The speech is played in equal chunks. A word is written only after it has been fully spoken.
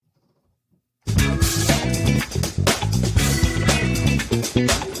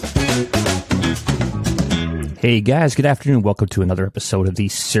Hey guys, good afternoon. Welcome to another episode of the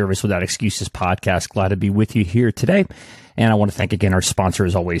Service Without Excuses podcast. Glad to be with you here today. And I want to thank again our sponsor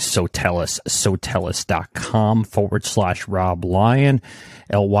as always, Sotellus, sotellus.com/Rob Lyon,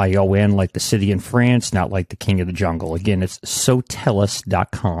 Lyon, like the city in France, not like the king of the jungle. Again, it's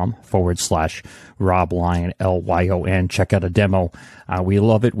sotellus.com/Rob Lyon, Lyon. Check out a demo. We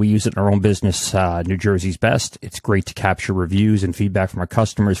love it. We use it in our own business, New Jersey's best. It's great to capture reviews and feedback from our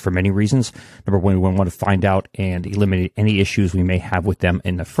customers for many reasons. Number one, we want to find out and eliminate any issues we may have with them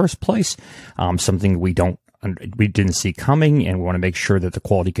in the first place. Something we didn't see coming, and we want to make sure that the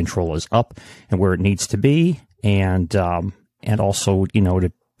quality control is up and where it needs to be, and also,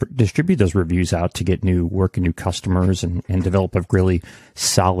 to distribute those reviews out to get new work and new customers and develop a really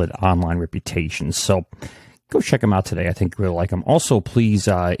solid online reputation. So go check them out today. I think you'll really like them. Also, please,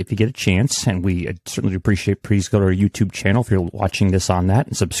 if you get a chance, and we certainly appreciate, please go to our YouTube channel if you're watching this on that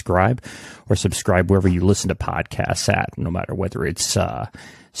and subscribe wherever you listen to podcasts at, no matter whether it's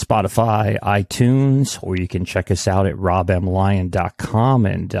Spotify, iTunes, or you can check us out at robmlyon.com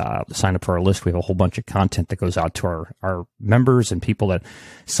and sign up for our list. We have a whole bunch of content that goes out to our members and people that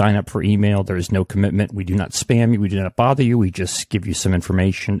sign up for email. There is no commitment. We do not spam you. We do not bother you. We just give you some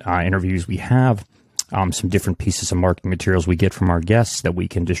information, interviews we have, some different pieces of marketing materials we get from our guests that we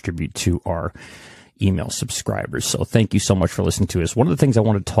can distribute to our email subscribers. So thank you so much for listening to us. One of the things I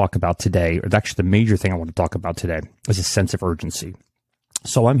want to talk about today, or actually the major thing I want to talk about today, is a sense of urgency.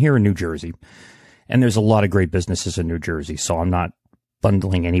 So I'm here in New Jersey, and there's a lot of great businesses in New Jersey, so I'm not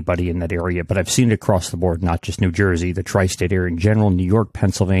bundling anybody in that area, but I've seen it across the board, not just New Jersey, the tri-state area in general, New York,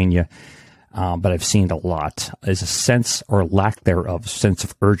 Pennsylvania, but I've seen it a lot. There's a sense, or lack thereof, sense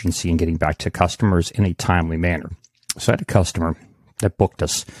of urgency in getting back to customers in a timely manner. So I had a customer that booked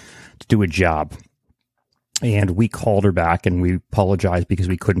us to do a job, and we called her back, and we apologized because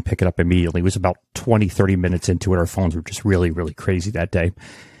we couldn't pick it up immediately. It was about 20, 30 minutes into it. Our phones were just really, really crazy that day.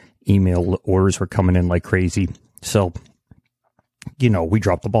 Email orders were coming in like crazy. So, we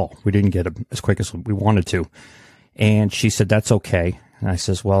dropped the ball. We didn't get them as quick as we wanted to. And she said, that's okay. And I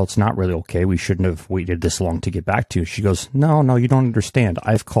says, well, it's not really okay. We shouldn't have waited this long to get back to you. She goes, no, you don't understand.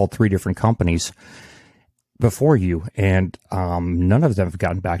 I've called 3 different companies before you, and none of them have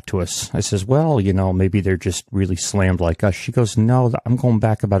gotten back to us. I says, well, maybe they're just really slammed like us. She goes, no, I'm going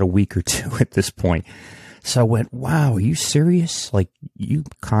back about a week or 2 at this point. So I went, wow, are you serious? Like, you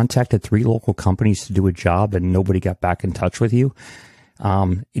contacted 3 local companies to do a job and nobody got back in touch with you?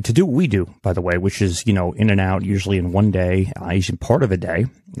 To do what we do, by the way, which is, in and out, usually in one day, usually part of a day.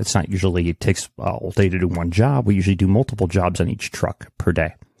 It's not usually, it takes all day to do one job. We usually do multiple jobs on each truck per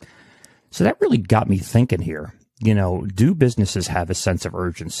day. So that really got me thinking here, do businesses have a sense of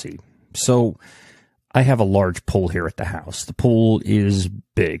urgency? So I have a large pool here at the house. The pool is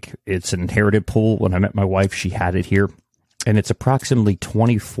big. It's an inherited pool. When I met my wife, she had it here, and it's approximately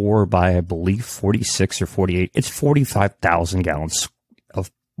 24 by, I believe, 46 or 48. It's 45,000 gallons of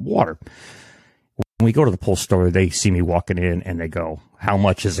water. When we go to the pool store, they see me walking in and they go, how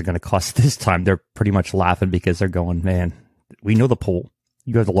much is it going to cost this time? They're pretty much laughing because they're going, man, we know the pool.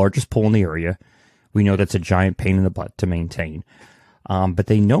 You have the largest pool in the area. We know that's a giant pain in the butt to maintain. But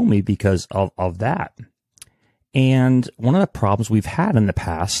they know me because of that. And one of the problems we've had in the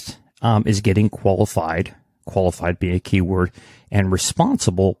past is getting qualified being a key word, and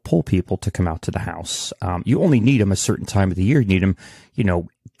responsible pool people to come out to the house. You only need them a certain time of the year. You need them,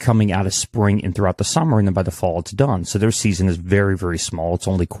 coming out of spring and throughout the summer, and then by the fall it's done. So their season is very, very small. It's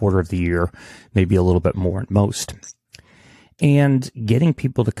only quarter of the year, maybe a little bit more at most. And getting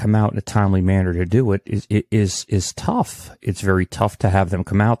people to come out in a timely manner to do it is tough. It's very tough to have them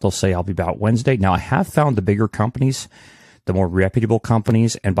come out. They'll say, I'll be about Wednesday. Now, I have found the bigger companies, the more reputable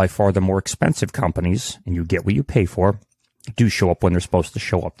companies, and by far the more expensive companies, and you get what you pay for, do show up when they're supposed to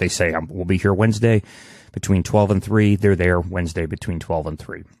show up. They say, we'll be here Wednesday between 12 and 3. They're there Wednesday between 12 and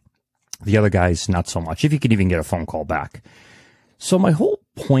 3. The other guys, not so much, if you can even get a phone call back. So my whole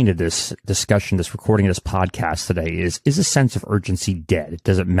point of this discussion, this recording of this podcast today is a sense of urgency dead?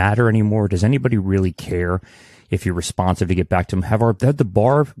 Does it matter anymore? Does anybody really care if you're responsive to get back to them? Have the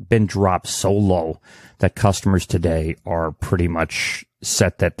bar been dropped so low that customers today are pretty much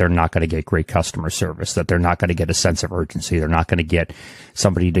set that they're not going to get great customer service, that they're not going to get a sense of urgency, they're not going to get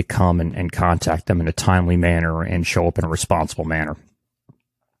somebody to come and contact them in a timely manner and show up in a responsible manner?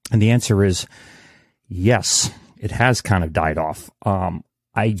 And the answer is yes. It has kind of died off.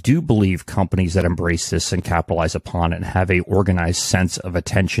 I do believe companies that embrace this and capitalize upon it and have a organized sense of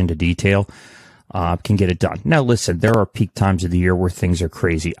attention to detail can get it done. Now, listen, there are peak times of the year where things are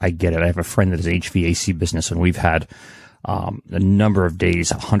crazy. I get it. I have a friend that has HVAC business, and we've had a number of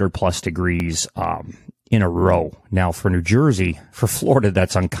days, 100 plus degrees in a row. Now, for New Jersey, for Florida,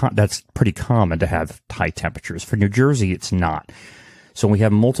 that's pretty common to have high temperatures. For New Jersey, it's not. So we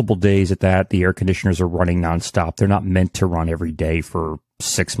have multiple days at that. The air conditioners are running nonstop. They're not meant to run every day for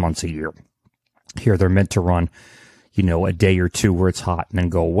 6 months a year. Here, they're meant to run, a day or two where it's hot and then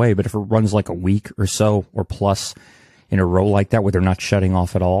go away. But if it runs like a week or so or plus in a row like that where they're not shutting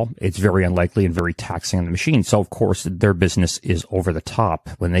off at all, it's very unlikely and very taxing on the machine. So, of course, their business is over the top.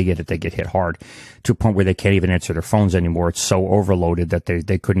 When they get hit hard to a point where they can't even answer their phones anymore. It's so overloaded that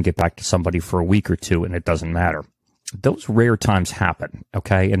they couldn't get back to somebody for a week or two, and it doesn't matter. Those rare times happen,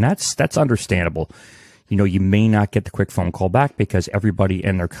 okay? And that's understandable. You may not get the quick phone call back because everybody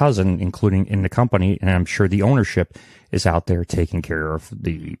and their cousin, including in the company, and I'm sure the ownership, is out there taking care of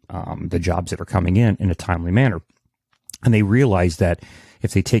the jobs that are coming in a timely manner. And they realize that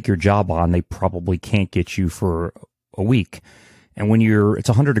if they take your job on, they probably can't get you for a week. And when it's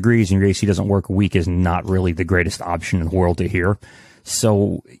 100 degrees and your AC doesn't work, a week is not really the greatest option in the world to hear.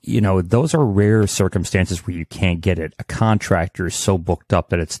 So, those are rare circumstances where you can't get it. A contractor is so booked up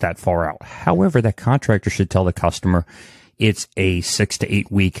that it's that far out. However, that contractor should tell the customer it's a 6 to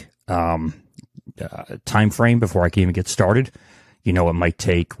 8 week time frame before I can even get started. It might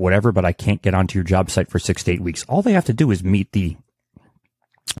take whatever, but I can't get onto your job site for 6 to 8 weeks. All they have to do is meet the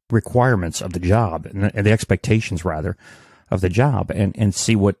requirements of the job and the expectations, rather, of the job and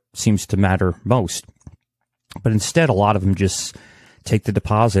see what seems to matter most. But instead, a lot of them just take the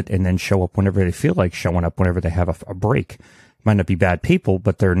deposit and then show up whenever they feel like showing up, whenever they have a break. Might not be bad people,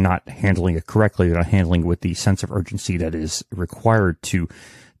 but they're not handling it correctly. They're not handling it with the sense of urgency that is required to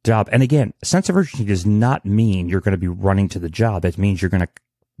job. And again, a sense of urgency does not mean you're going to be running to the job. It means you're going to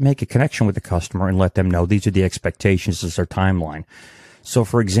make a connection with the customer and let them know these are the expectations, this is our timeline. So,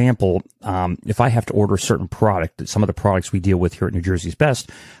 for example, if I have to order a certain product, some of the products we deal with here at New Jersey's Best,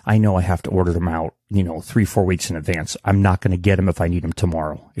 I know I have to order them out, 3-4 weeks in advance. I'm not going to get them if I need them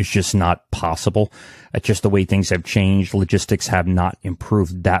tomorrow. It's just not possible. It's just the way things have changed. Logistics have not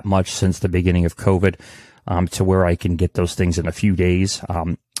improved that much since the beginning of COVID, to where I can get those things in a few days.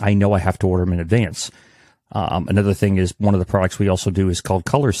 I know I have to order them in advance. Another thing is one of the products we also do is called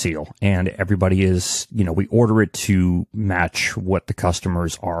Color Seal, and everybody is, we order it to match what the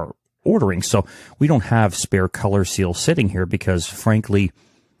customers are ordering. So we don't have spare Color Seal sitting here because, frankly,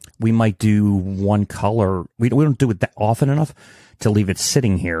 we might do one color. We don't do it that often enough to leave it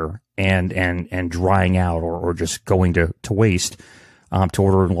sitting here and drying out or just going to waste. To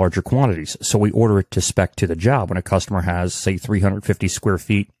order in larger quantities. So we order it to spec to the job. When a customer has, say, 350 square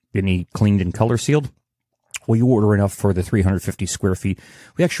feet and he cleaned and color sealed, well, you order enough for the 350 square feet.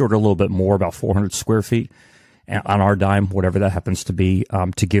 We actually order a little bit more, about 400 square feet on our dime, whatever that happens to be,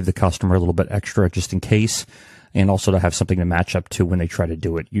 to give the customer a little bit extra just in case, and also to have something to match up to when they try to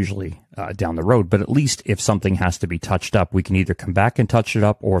do it, usually down the road. But at least if something has to be touched up, we can either come back and touch it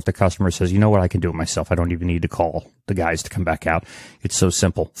up, or if the customer says, you know what, I can do it myself. I don't even need to call the guys to come back out. It's so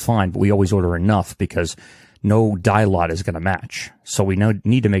simple. Fine, but we always order enough because no dye lot is going to match. So we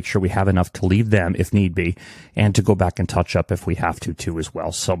need to make sure we have enough to leave them if need be, and to go back and touch up if we have to too as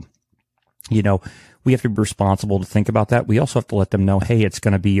well. So, we have to be responsible to think about that. We also have to let them know, hey, it's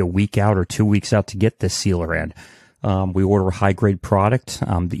going to be a week out or 2 weeks out to get this sealer in. We order a high-grade product.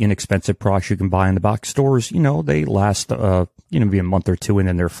 The inexpensive products you can buy in the box stores, they last, maybe a month or two, and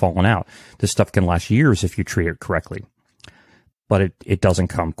then they're falling out. This stuff can last years if you treat it correctly. But it doesn't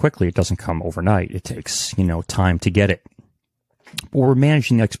come quickly. It doesn't come overnight. It takes, time to get it. But we're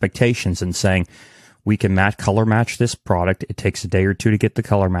managing the expectations and saying we can color match this product. It takes a day or two to get the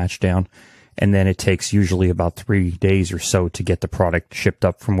color match down. And then it takes usually about 3 days or so to get the product shipped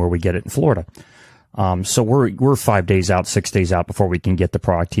up from where we get it in Florida. So we're 5 days out, 6 days out before we can get the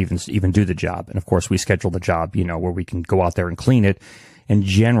product to even do the job. And of course, we schedule the job, where we can go out there and clean it. And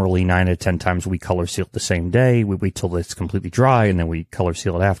generally 9 to 10 times we color seal it the same day. We wait till it's completely dry and then we color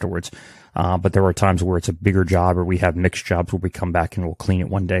seal it afterwards. But there are times where it's a bigger job, or we have mixed jobs where we come back and we'll clean it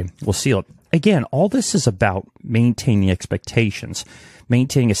one day. We'll seal it. Again, all this is about maintaining expectations,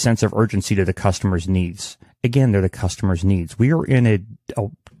 maintaining a sense of urgency to the customer's needs. Again, they're the customer's needs. We are in a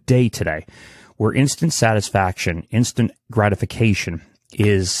day today where instant satisfaction, instant gratification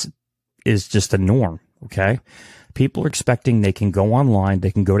is just a norm, okay? People are expecting they can go online,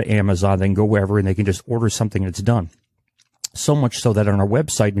 they can go to Amazon, they can go wherever, and they can just order something and it's done. So much so that on our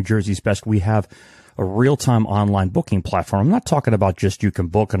website, New Jersey's Best, we have a real-time online booking platform. I'm not talking about just you can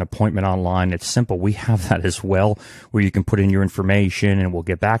book an appointment online. It's simple. We have that as well, where you can put in your information and we'll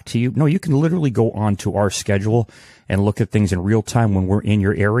get back to you. No, you can literally go onto our schedule and look at things in real time when we're in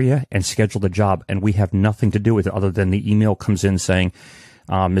your area and schedule the job. And we have nothing to do with it other than the email comes in saying,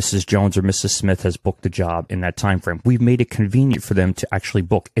 Mrs. Jones or Mrs. Smith has booked the job in that time frame. We've made it convenient for them to actually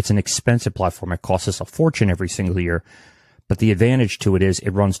book. It's an expensive platform. It costs us a fortune every single year. But the advantage to it is it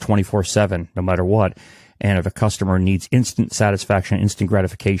runs 24/7, no matter what. And if a customer needs instant satisfaction, instant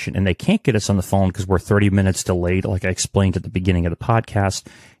gratification, and they can't get us on the phone because we're 30 minutes delayed, like I explained at the beginning of the podcast,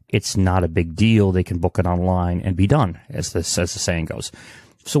 it's not a big deal. They can book it online and be done, as the saying goes.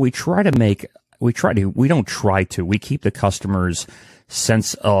 So we keep the customer's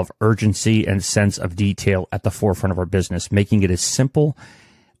sense of urgency and sense of detail at the forefront of our business, making it as simple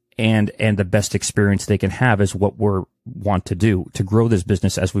and the best experience they can have is what we want to do. To grow this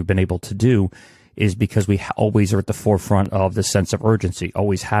business as we've been able to do is because we always are at the forefront of the sense of urgency,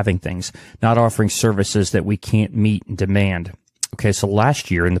 always having things, not offering services that we can't meet and demand. Okay, so last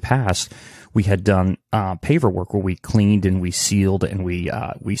year in the past, we had done paver work where we cleaned and we sealed and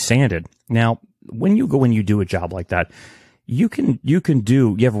we sanded. Now, when you go and you do a job like that, you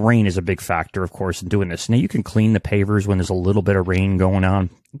have rain is a big factor, of course, in doing this. Now, you can clean the pavers when there's a little bit of rain going on.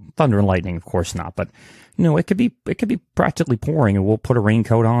 Thunder and lightning, of course not, but it could be practically pouring, and we'll put a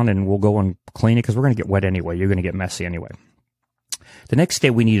raincoat on and we'll go and clean it because we're going to get wet anyway. You're going to get messy anyway. The next day,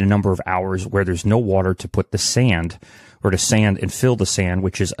 we need a number of hours where there's no water to put the sand or to sand and fill the sand,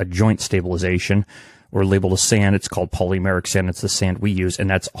 which is a joint stabilization or labeled as sand. It's called polymeric sand. It's the sand we use, and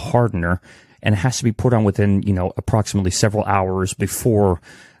that's a hardener. And it has to be put on within, approximately several hours before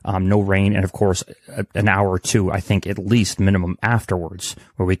no rain. And of course, an hour or two, I think at least minimum afterwards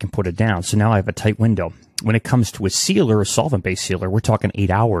where we can put it down. So now I have a tight window. When it comes to a sealer, a solvent-based sealer, we're talking 8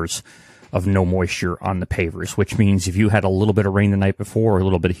 hours of no moisture on the pavers, which means if you had a little bit of rain the night before or a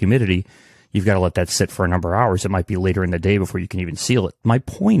little bit of humidity, you've got to let that sit for a number of hours. It might be later in the day before you can even seal it. My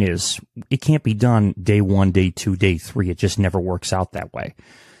point is, it can't be done day 1, day 2, day 3. It just never works out that way.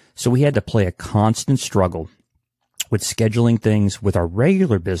 So we had to play a constant struggle with scheduling things with our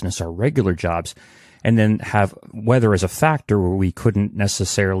regular business, our regular jobs, and then have weather as a factor where we couldn't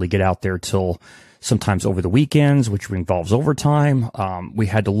necessarily get out there till sometimes over the weekends, which involves overtime. We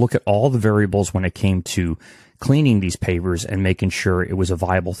had to look at all the variables when it came to cleaning these pavers and making sure it was a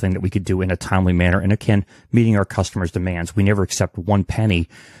viable thing that we could do in a timely manner. And again, meeting our customers' demands. We never accept 1 penny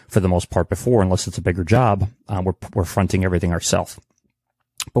for the most part before, unless it's a bigger job. We're fronting everything ourselves.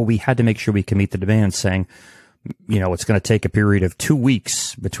 But we had to make sure we can meet the demand, saying, it's going to take a period of 2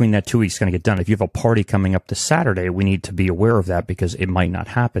 weeks. Between that 2 weeks, it's going to get done. If you have a party coming up this Saturday, we need to be aware of that because it might not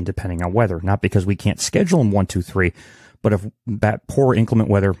happen depending on weather. Not because we can't schedule them 1, 2, 3, but if that poor inclement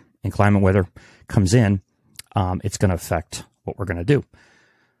weather comes in, it's going to affect what we're going to do.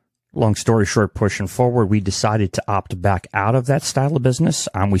 Long story short, pushing forward, we decided to opt back out of that style of business.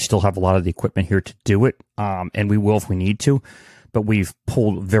 We still have a lot of the equipment here to do it, and we will if we need to. But we've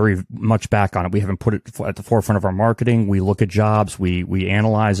pulled very much back on it. We haven't put it at the forefront of our marketing. We look at jobs, we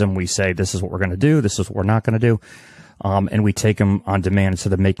analyze them, we say, this is what we're going to do, this is what we're not going to do. And we take them on demand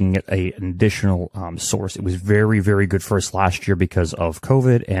instead of making it an additional source. It was very, very good for us last year because of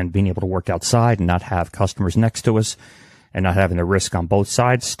COVID and being able to work outside and not have customers next to us and not having the risk on both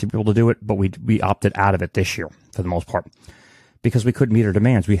sides to be able to do it. But we opted out of it this year for the most part, because we couldn't meet our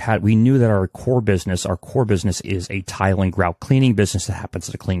demands. We knew that our core business is a tile and grout cleaning business that happens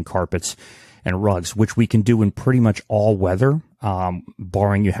to clean carpets and rugs, which we can do in pretty much all weather,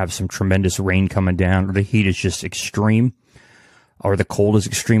 barring you have some tremendous rain coming down or the heat is just extreme or the cold is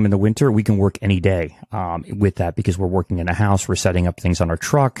extreme in the winter. We can work any day with that because we're working in a house. We're setting up things on our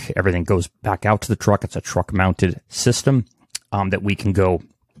truck. Everything goes back out to the truck. It's a truck mounted system that we can go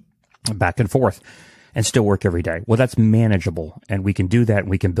back and forth and still work every day. Well, that's manageable, and we can do that, and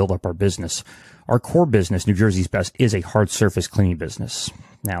we can build up our business. Our core business, New Jersey's Best, is a hard surface cleaning business.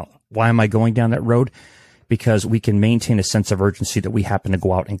 Now, why am I going down that road? Because we can maintain a sense of urgency that we happen to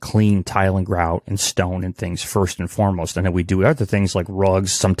go out and clean tile and grout and stone and things first and foremost. And then we do other things like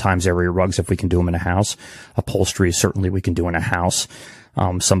rugs, sometimes area rugs if we can do them in a house. Upholstery, certainly we can do in a house.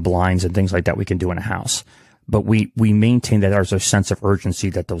 Some blinds and things like that we can do in a house. But we maintain that there's a sense of urgency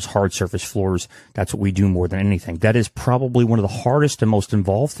that those hard surface floors, that's what we do more than anything. That is probably one of the hardest and most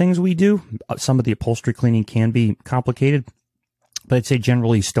involved things we do. Some of the upholstery cleaning can be complicated, but I'd say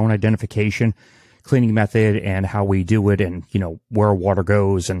generally stone identification, cleaning method, and how we do it, and where water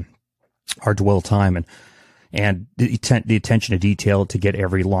goes, and our dwell time, and the attention to detail to get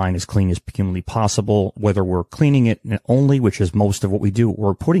every line as clean as humanly possible, whether we're cleaning it only, which is most of what we do,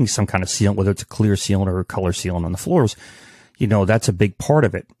 or putting some kind of sealant, whether it's a clear sealant or a color sealant on the floors. That's a big part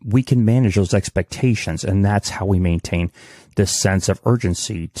of it. We can manage those expectations, and that's how we maintain this sense of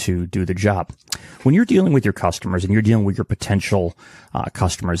urgency to do the job. When you're dealing with your customers and you're dealing with your potential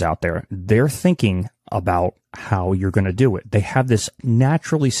customers out there, they're thinking about how you're going to do it. They have this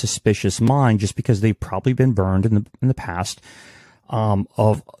naturally suspicious mind just because they've probably been burned in the past,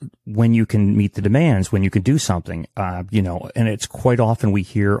 of when you can meet the demands, when you can do something, and it's quite often we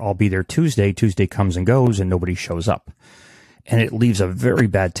hear, I'll be there Tuesday. Tuesday comes and goes and nobody shows up. And it leaves a very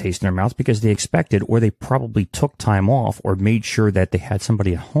bad taste in their mouth because they expected, or they probably took time off or made sure that they had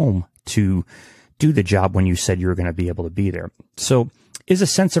somebody at home to do the job when you said you were going to be able to be there. So is a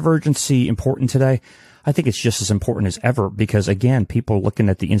sense of urgency important today? I think it's just as important as ever because, again, people are looking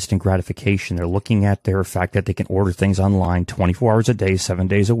at the instant gratification. They're looking at their fact that they can order things online 24 hours a day, 7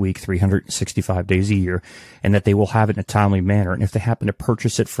 days a week, 365 days a year, and that they will have it in a timely manner. And if they happen to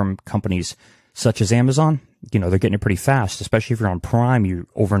purchase it from companies such as Amazon, they're getting it pretty fast, especially if you're on Prime. You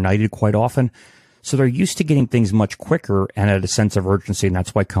overnight it quite often. So they're used to getting things much quicker and at a sense of urgency. And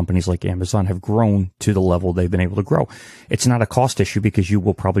that's why companies like Amazon have grown to the level they've been able to grow. It's not a cost issue because you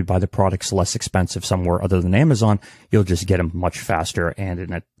will probably buy the products less expensive somewhere other than Amazon. You'll just get them much faster and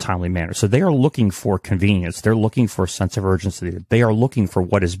in a timely manner. So they are looking for convenience. They're looking for a sense of urgency. They are looking for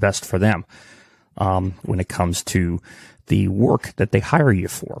what is best for them, when it comes to the work that they hire you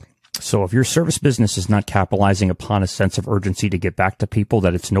for. So if your service business is not capitalizing upon a sense of urgency to get back to people,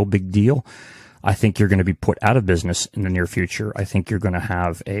 that it's no big deal, I think you're going to be put out of business in the near future. I think you're going to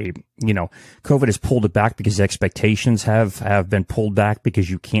have COVID has pulled it back because expectations have been pulled back because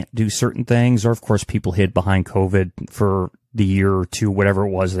you can't do certain things. Or of course, people hid behind COVID for the year or two, whatever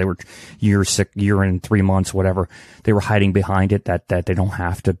it was. They were year and 3 months, whatever. They were hiding behind it that they don't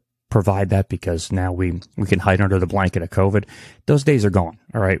have to provide that because now we can hide under the blanket of COVID. Those days are gone.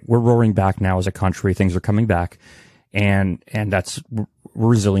 All right. We're roaring back now as a country. Things are coming back. And that's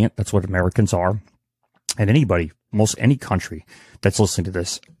resilient. That's what Americans are. And any country that's listening to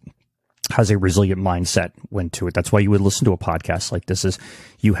this has a resilient mindset went to it. That's why you would listen to a podcast like this, is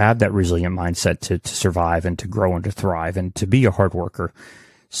you have that resilient mindset to survive and to grow and to thrive and to be a hard worker.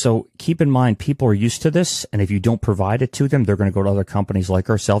 So keep in mind, people are used to this. And if you don't provide it to them, they're going to go to other companies like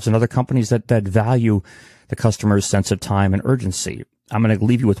ourselves and other companies that value the customer's sense of time and urgency. I'm going to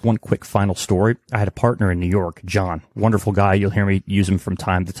leave you with one quick final story. I had a partner in New York, John, wonderful guy. You'll hear me use him from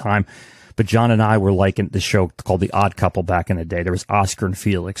time to time. But John and I were like in the show called The Odd Couple back in the day. There was Oscar and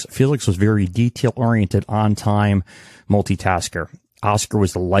Felix. Felix was very detail-oriented, on-time multitasker. Oscar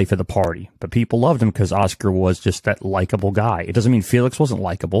was the life of the party, but people loved him because Oscar was just that likable guy. It doesn't mean Felix wasn't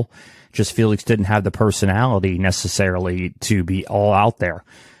likable, just Felix didn't have the personality necessarily to be all out there,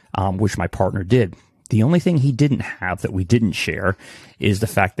 which my partner did. The only thing he didn't have that we didn't share is the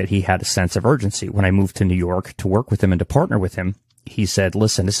fact that he had a sense of urgency. When I moved to New York to work with him and to partner with him, he said,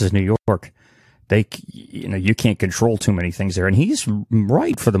 listen, this is New York. You can't control too many things there. And he's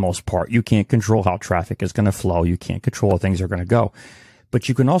right for the most part. You can't control how traffic is going to flow. You can't control how things are going to go. But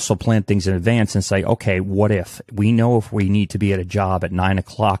you can also plan things in advance and say, okay, what if we know if we need to be at a job at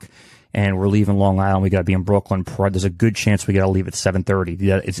 9:00 and we're leaving Long Island, we got to be in Brooklyn. There's a good chance we got to leave at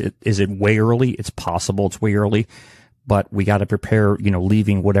 7:30. Is it way early? It's possible it's way early, but we got to prepare,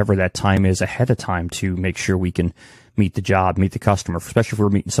 leaving whatever that time is ahead of time to make sure we can meet the job, meet the customer, especially if we're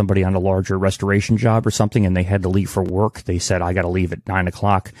meeting somebody on a larger restoration job or something and they had to leave for work. They said, I got to leave at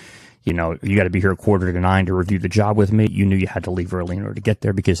 9:00. You got to be here 8:45 to review the job with me. You knew you had to leave early in order to get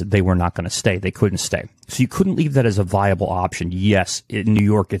there because they were not going to stay. They couldn't stay. So you couldn't leave that as a viable option. Yes, in New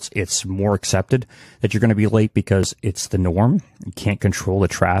York, it's more accepted that you're going to be late because it's the norm. You can't control the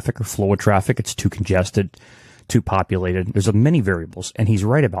traffic or flow of traffic. It's too congested, too populated. There's many variables, and he's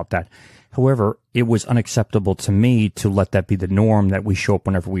right about that. However, it was unacceptable to me to let that be the norm, that we show up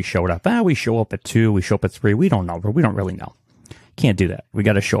whenever we showed up. We show up at 2, we show up at 3. We don't know, but we don't really know. Can't do that. We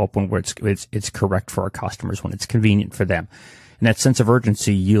got to show up when it's correct for our customers, when it's convenient for them. And that sense of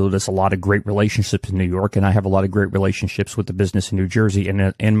urgency yielded us a lot of great relationships in New York. And I have a lot of great relationships with the business in New Jersey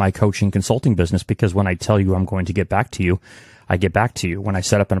and in my coaching consulting business, because when I tell you I'm going to get back to you, I get back to you. When I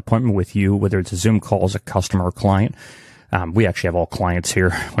set up an appointment with you, whether it's a Zoom call as a customer or client, we actually have all clients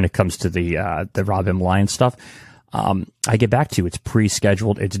here when it comes to the Rob M. Lyon stuff. I get back to you. It's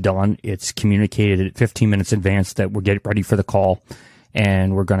pre-scheduled. It's done. It's communicated at 15 minutes in advance that we're getting ready for the call,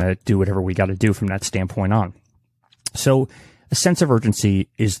 and we're going to do whatever we got to do from that standpoint on. So a sense of urgency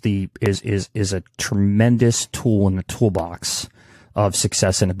is a tremendous tool in the toolbox of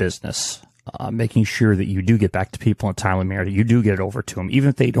success in a business. Making sure that you do get back to people in a timely manner, that you do get it over to them, even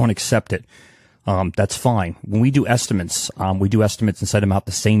if they don't accept it. That's fine. When we do estimates and set them out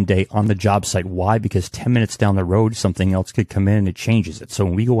the same day on the job site. Why? Because 10 minutes down the road, something else could come in and it changes it. So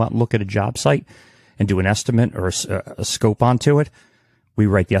when we go out and look at a job site and do an estimate or a scope onto it, we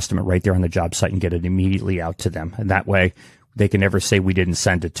write the estimate right there on the job site and get it immediately out to them. And that way they can never say we didn't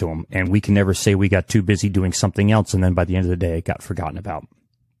send it to them. And we can never say we got too busy doing something else, and then by the end of the day, it got forgotten about.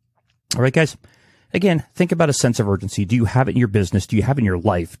 All right, guys. Again, think about a sense of urgency. Do you have it in your business? Do you have it in your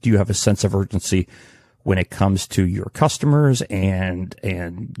life? Do you have a sense of urgency when it comes to your customers and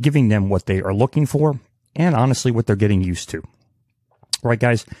giving them what they are looking for and honestly what they're getting used to? All right,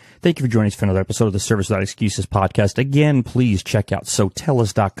 guys, thank you for joining us for another episode of the Service Without Excuses podcast. Again, please check out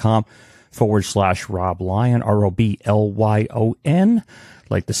Sotellus.com/Rob Lyon, ROBLYON,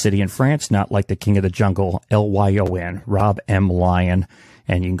 like the city in France, not like the king of the jungle, LYON, Rob M. Lyon.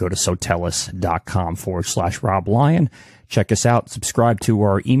 And you can go to Sotellus.com/Rob Lyon. Check us out. Subscribe to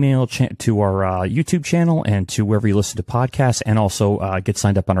our email, to our YouTube channel, and to wherever you listen to podcasts, and also get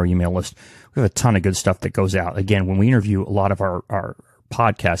signed up on our email list. We have a ton of good stuff that goes out. Again, when we interview a lot of our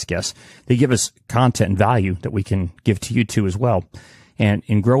podcast guests, they give us content and value that we can give to you too as well. And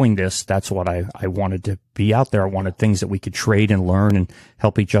in growing this, that's what I wanted to be out there. I wanted things that we could trade and learn and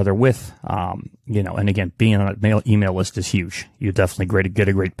help each other with. And again, being on an email list is huge. You definitely get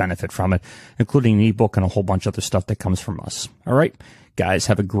a great benefit from it, including an ebook and a whole bunch of other stuff that comes from us. All right, guys,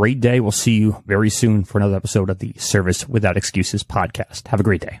 have a great day. We'll see you very soon for another episode of the Service Without Excuses podcast. Have a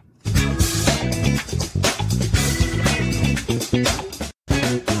great day.